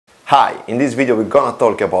Hi, in this video we're gonna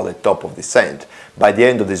talk about the top of descent. By the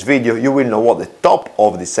end of this video you will know what the top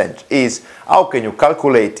of descent is, how can you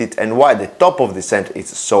calculate it, and why the top of descent is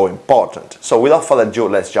so important. So without further ado,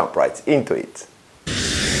 let's jump right into it.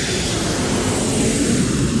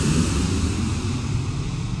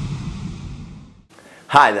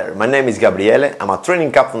 Hi there, my name is Gabriele, I'm a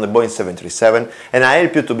training captain on the Boeing 737 and I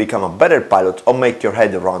help you to become a better pilot or make your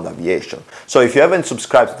head around aviation. So if you haven't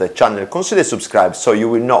subscribed to the channel, consider subscribe so you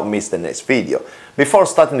will not miss the next video. Before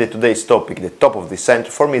starting today's topic, the top of descent,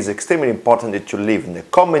 for me it's extremely important that you leave in the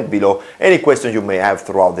comment below any questions you may have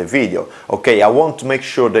throughout the video. Okay, I want to make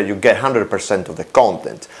sure that you get 100% of the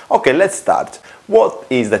content. Okay, let's start. What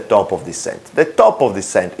is the top of descent? The top of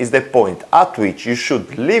descent is the point at which you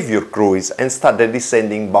should leave your cruise and start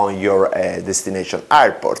descending on your destination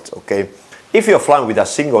airport, okay? If you're flying with a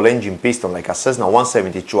single engine piston like a Cessna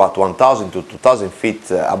 172 at 1000 to 2000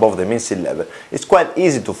 feet above the mean sea level, it's quite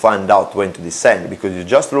easy to find out when to descend because you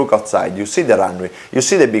just look outside, you see the runway, you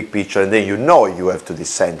see the big picture, and then you know you have to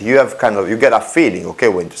descend. You get a feeling, okay,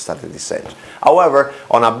 when to start the descent. However,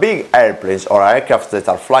 on a big airplanes or aircraft that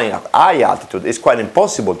are flying at high altitude, it's quite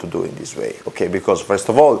impossible to do it this way, okay? Because first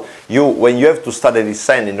of all, when you have to start a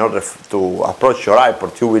descent in order to approach your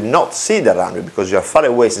airport, you will not see the runway because you are far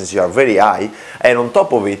away since you are very high. And on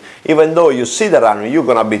top of it, even though you see the runway, you're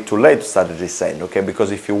gonna be too late to start the descent, okay?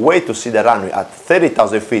 Because if you wait to see the runway at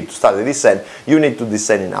 30,000 feet to start the descent, you need to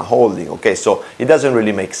descend in a holding, okay? So it doesn't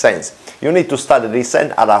really make sense. You need to start the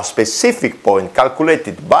descent at a specific point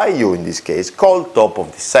calculated by you in this case, called top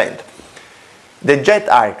of descent. The jet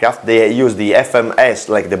aircraft, they use the FMS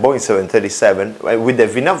like the Boeing 737 with the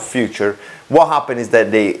VNAV feature. What happens is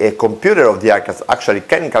that the computer of the aircraft actually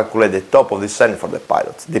can calculate the top of descent for the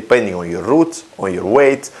pilots, depending on your route, on your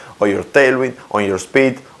weight, on your tailwind, on your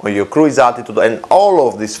speed, on your cruise altitude, and all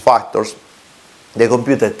of these factors. The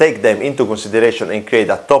computer take them into consideration and create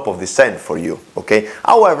a top of descent for you, okay?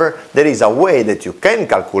 However, there is a way that you can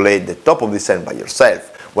calculate the top of descent by yourself.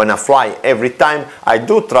 When I fly, every time I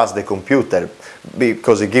do trust the computer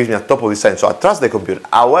because it gives me a top of descent, so I trust the computer.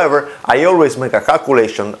 However, I always make a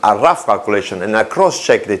calculation, a rough calculation, and I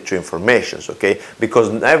cross-check the two informations, okay? Because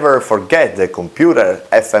never forget the computer,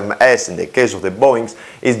 FMS in the case of the Boeings,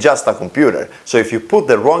 is just a computer. So if you put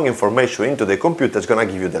the wrong information into the computer, it's gonna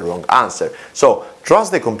give you the wrong answer. So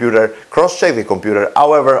trust the computer, cross-check the computer.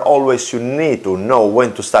 However, always you need to know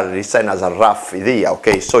when to start the descent as a rough idea,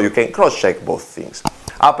 okay? So you can cross-check both things.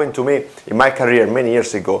 Happened to me in my career many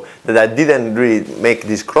years ago that I didn't really make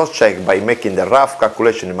this cross-check by making the rough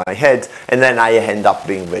calculation in my head, and then I end up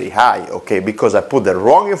being very high, okay, because I put the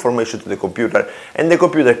wrong information to the computer and the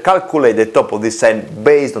computer calculated the top of descent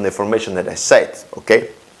based on the information that I set,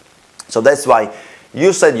 okay? So that's why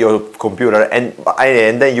you set your computer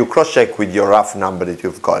and then you cross-check with your rough number that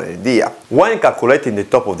you've got an idea. When calculating the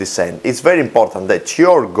top of descent, it's very important that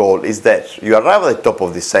your goal is that you arrive at the top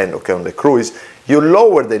of descent, okay, on the cruise, you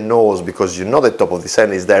lower the nose because you know the top of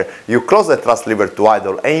descent is there, you close the thrust lever to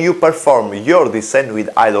idle, and you perform your descent with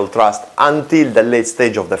idle thrust until the late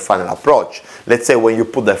stage of the final approach. Let's say when you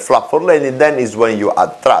put the flap for landing, then is when you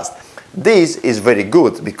add thrust. This is very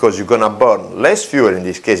good because you're gonna burn less fuel in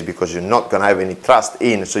this case because you're not gonna have any thrust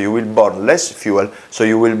in, so you will burn less fuel, so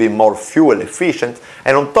you will be more fuel efficient,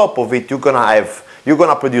 and on top of it you're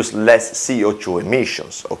gonna produce less CO2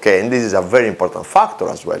 emissions, okay? And this is a very important factor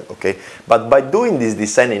as well, okay? But by doing this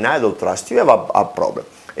descent in idle thrust, you have a problem.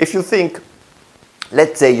 If you think,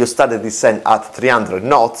 let's say you start the descent at 300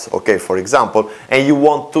 knots, okay, for example, and you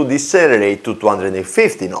want to decelerate to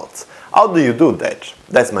 250 knots. How do you do that?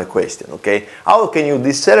 That's my question, okay? How can you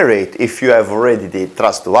decelerate if you have already the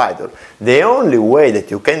thrust to idle? The only way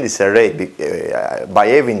that you can decelerate by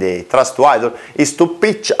having the thrust to idle is to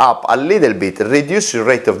pitch up a little bit, reduce your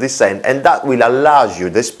rate of descent, and that will allow you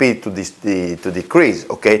the speed to decrease,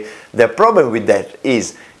 okay? The problem with that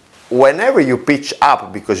is whenever you pitch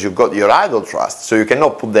up because you got your idle thrust, so you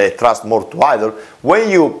cannot put the thrust more to idle, when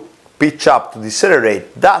you pitch up to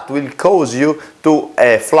decelerate, that will cause you to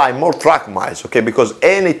fly more track miles, okay? Because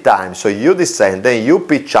anytime, so you descend, then you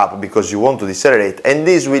pitch up because you want to decelerate, and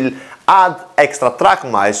this will add extra track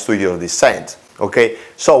miles to your descent, okay?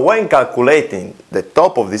 So when calculating the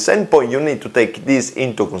top of descent point, you need to take this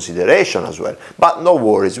into consideration as well. But no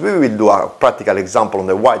worries, we will do a practical example on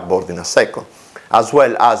the whiteboard in a second, as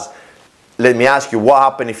well as let me ask you what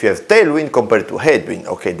happens if you have tailwind compared to headwind.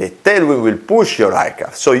 Okay, the tailwind will push your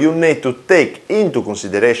aircraft, so you need to take into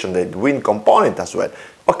consideration the wind component as well.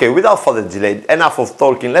 Okay, without further delay, enough of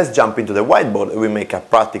talking, let's jump into the whiteboard and we make a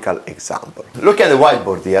practical example. Look at the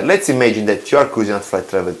whiteboard here. Let's imagine that you are cruising at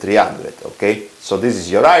flight level 300, okay? So this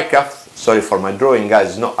is your aircraft, Sorry for my drawing,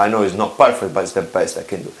 guys. I know it's not perfect, but it's the best I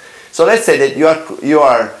can do. So let's say that you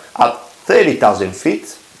are at 30,000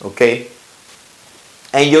 feet, okay,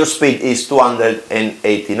 and your speed is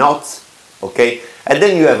 280 knots, okay, and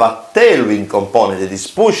then you have a tailwind component that is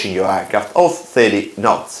pushing your aircraft of 30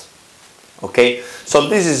 knots, okay. So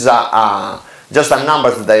this is just a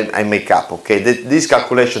number that I make up, okay. This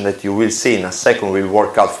calculation that you will see in a second will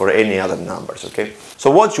work out for any other numbers, okay. So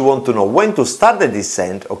what you want to know, when to start the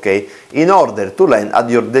descent, okay, in order to land at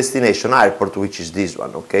your destination airport, which is this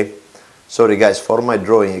one, okay. Sorry guys for my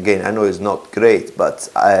drawing again, I know it's not great, but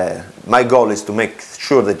my goal is to make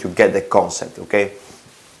sure that you get the concept, okay.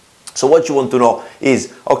 So what you want to know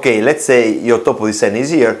is, okay, let's say your top of descent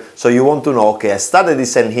is here, so you want to know, okay, I started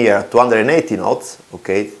descent here at 280 knots,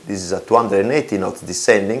 okay, this is a 280 knots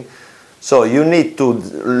descending, so you need to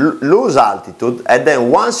lose altitude, and then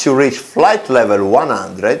once you reach flight level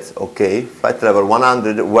 100, okay, flight level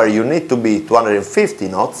 100, where you need to be 250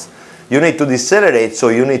 knots, you need to decelerate, so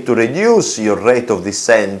you need to reduce your rate of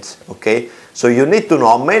descent, okay? So you need to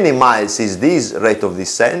know how many miles is this rate of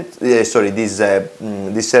descent, this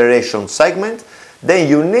deceleration segment. Then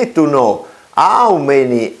you need to know how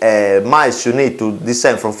many miles you need to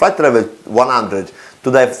descend from flight level 100 to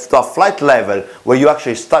a flight level where you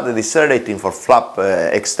actually start decelerating for flap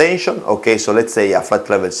extension, okay? So let's say a flight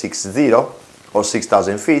level 60 or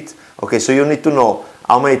 6,000 feet, okay? So you need to know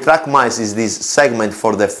how many track miles is this segment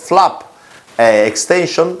for the flap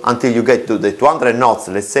extension until you get to the 200 knots,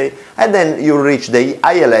 let's say, and then you reach the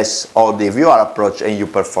ILS or the VR approach and you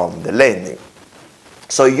perform the landing.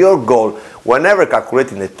 So your goal, whenever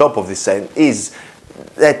calculating the top of descent, is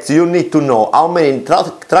that you need to know how many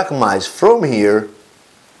track miles from here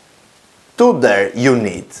to there you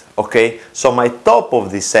need, okay? So my top of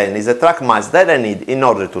descent is the track miles that I need in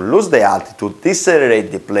order to lose the altitude,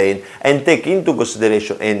 decelerate the plane, and take into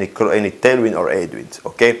consideration any tailwind or headwind,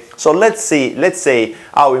 okay? So let's say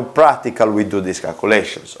how in practical we do these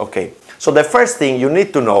calculations, okay? So the first thing, you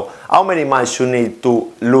need to know how many miles you need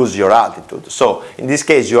to lose your altitude. So in this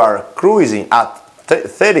case you are cruising at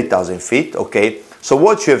 30,000 feet, okay? So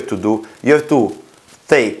what you have to do, you have to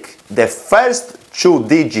take the first 2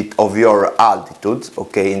 digits of your altitude,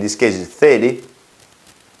 okay, in this case it's 30,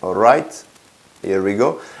 all right, here we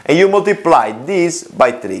go, and you multiply this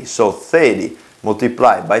by 3, so 30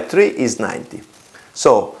 multiplied by 3 is 90.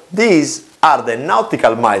 So these are the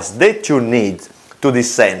nautical miles that you need to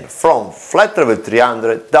descend from flight level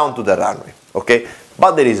 300 down to the runway, okay.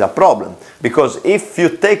 But there is a problem, because if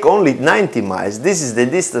you take only 90 miles, this is the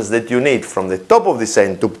distance that you need from the top of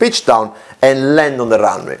descent to pitch down and land on the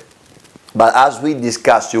runway. But as we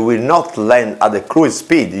discussed, you will not land at the cruise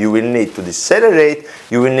speed. You will need to decelerate,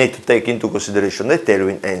 you will need to take into consideration the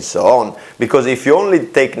tailwind and so on. Because if you only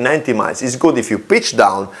take 90 miles, it's good if you pitch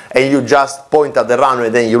down and you just point at the runway,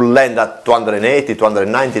 then you land at 280,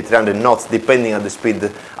 290, 300 knots, depending on the speed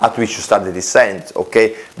at which you start the descent,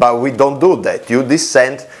 okay? But we don't do that. You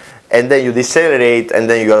descend and then you decelerate and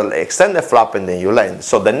then you extend the flap and then you land.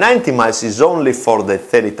 So the 90 miles is only for the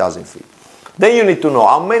 30,000 feet. Then you need to know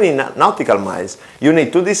how many nautical miles you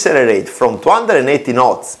need to decelerate from 280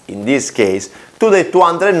 knots, in this case, to the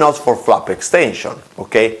 200 knots for flap extension,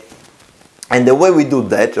 okay? And the way we do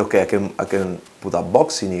that, okay, I can put a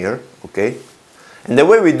box in here, okay? And the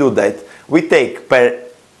way we do that, we take per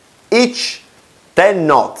each 10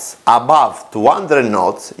 knots above 200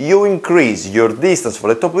 knots, you increase your distance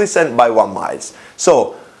for the top of descent by 1 mile.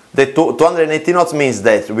 So the 280 knots means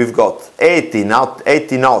that we've got 80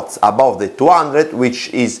 knots above the 200, which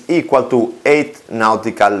is equal to 8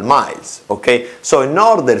 nautical miles, okay? So in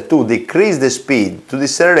order to decrease the speed, to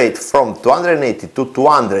decelerate from 280 to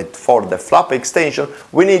 200 for the flap extension,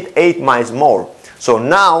 we need 8 miles more. So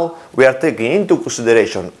now we are taking into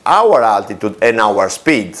consideration our altitude and our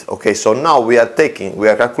speed, okay? So now we are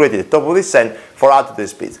calculating the top of descent for altitude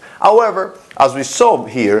speeds. However, as we saw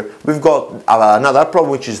here, we've got another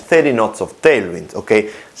problem, which is 30 knots of tailwind,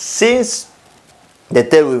 okay? Since the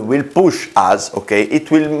tailwind will push us, okay,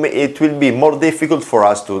 it will be more difficult for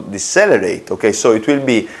us to decelerate, okay? So it will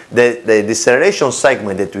be the deceleration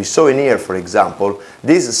segment that we saw in here, for example,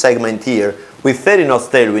 this segment here with 30 knots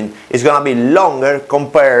tailwind is going to be longer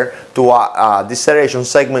compared to a deceleration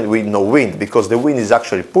segment with no wind, because the wind is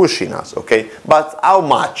actually pushing us, okay? But how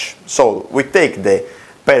much? So we take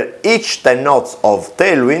per each 10 knots of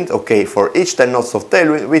tailwind, okay, for each 10 knots of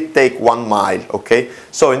tailwind, we take 1 mile, okay?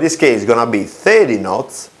 So in this case, it's gonna be 30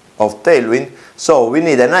 knots of tailwind, so we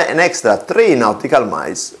need an extra 3 nautical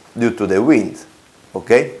miles due to the wind,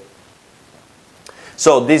 okay?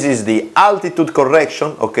 So this is the altitude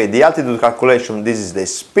correction, okay, the altitude calculation, this is the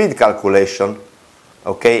speed calculation,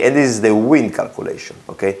 okay, and this is the wind calculation,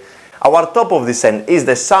 okay. Our top of descent is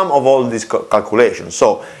the sum of all these calculations.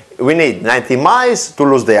 So we need 90 miles to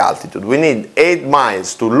lose the altitude, we need 8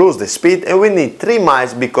 miles to lose the speed, and we need 3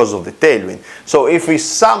 miles because of the tailwind. So if we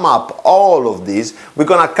sum up all of these, we're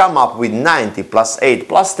gonna come up with 90 plus 8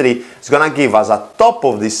 plus 3. It's gonna give us a top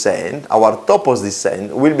of descent. Our top of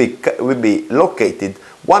descent will be located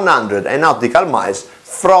 100 nautical miles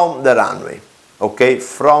from the runway, okay,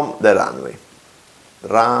 from the runway.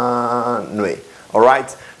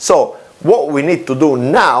 Alright, so what we need to do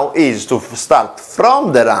now is to start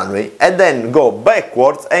from the runway and then go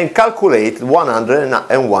backwards and calculate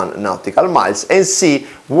 101 nautical miles and see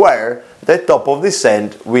where the top of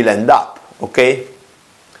descent will end up, okay.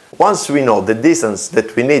 Once we know the distance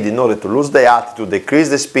that we need in order to lose the altitude, decrease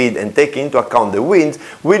the speed, and take into account the wind,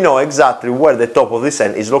 we know exactly where the top of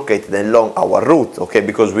descent is located along our route, okay,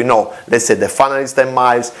 because we know, let's say the funnel is 10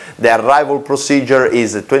 miles, the arrival procedure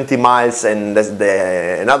is 20 miles, and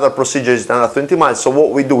another procedure is another 20 miles. So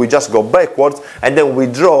what we do, we just go backwards and then we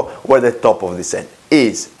draw where the top of descent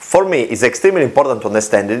is. For me, it's extremely important to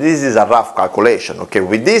understand that this is a rough calculation, okay.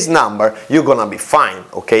 With this number, you're gonna be fine,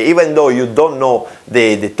 okay. Even though you don't know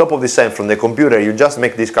the top of descent from the computer, you just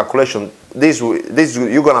make this calculation,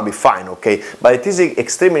 you're gonna be fine, okay. But it is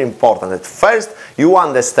extremely important that first you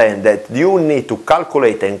understand that you need to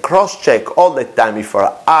calculate and cross-check all the time if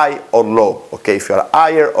you're high or low, okay. If you're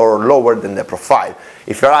higher or lower than the profile.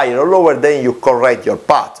 If you're higher or lower, then you correct your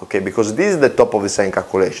path, okay, because this is the top of descent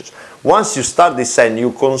calculations. Once you start descent,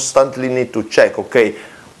 you constantly need to check, okay,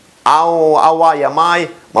 how high am I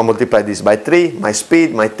multiply this by 3, my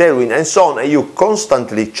speed, my tailwind, and so on, and you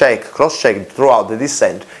constantly check, cross-check throughout the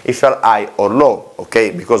descent if you're high or low, okay,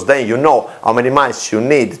 because then you know how many miles you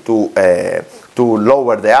need to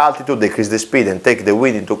lower the altitude, decrease the speed, and take the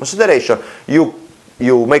wind into consideration.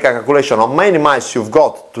 You make a calculation on how many miles you've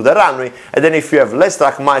got to the runway, and then if you have less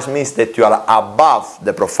track miles, means that you are above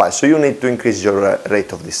the profile, so you need to increase your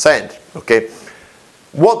rate of descent, okay.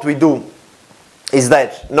 What we do is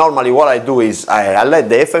that normally what I do is I let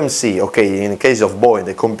the FMC, okay, in case of Boeing,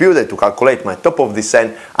 the computer, to calculate my top of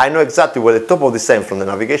descent. I know exactly where the top of descent from the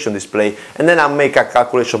navigation display, and then I make a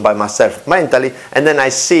calculation by myself mentally, and then I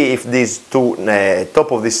see if these two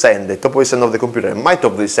top of descent, the top of descent of the computer and my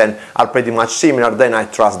top of descent are pretty much similar. Then I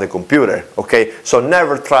trust the computer, okay. So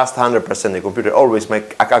never trust 100% the computer, always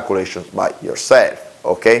make a calculation by yourself,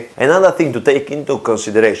 okay. Another thing to take into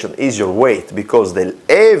consideration is your weight, because the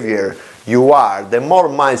heavier you are, the more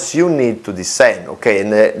miles you need to descend, okay,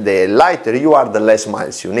 and the lighter you are, the less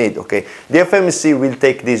miles you need, okay. The FMC will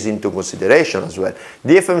take this into consideration as well.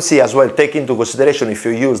 The FMC as well take into consideration if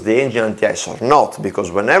you use the engine anti-ice or not,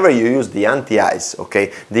 because whenever you use the anti-ice,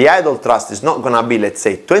 okay, the idle thrust is not gonna be, let's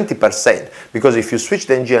say, 20%, because if you switch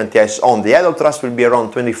the engine anti-ice on, the idle thrust will be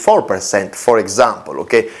around 24%, for example,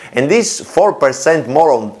 okay, and this 4%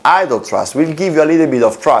 more on idle thrust will give you a little bit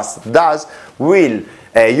of thrust, thus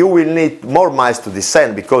you will need more miles to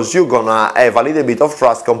descend, because you're gonna have a little bit of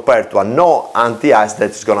thrust compared to a no anti-ice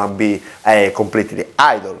that's gonna be completely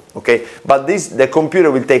idle, okay. But the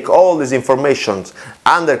computer will take all these information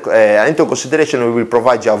into consideration, and will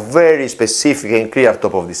provide you a very specific and clear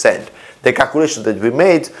top of descent. The calculation that we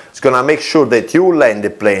made is gonna make sure that you land the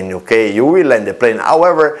plane, okay. You will land the plane,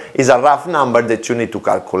 however, is a rough number that you need to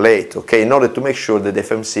calculate, okay, in order to make sure that the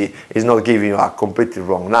FMC is not giving you a completely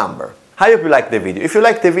wrong number. I hope you liked the video. If you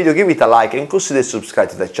liked the video, give it a like and consider subscribe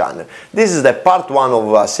to the channel. This is the part 1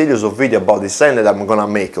 of a series of videos about descent that I'm gonna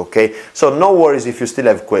make, okay? So no worries if you still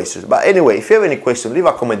have questions. But anyway, if you have any questions, leave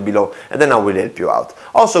a comment below and then I will help you out.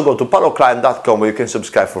 Also go to PILOTCLIMB.com where you can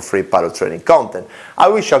subscribe for free pilot training content. I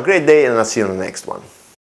wish you a great day and I'll see you on the next one.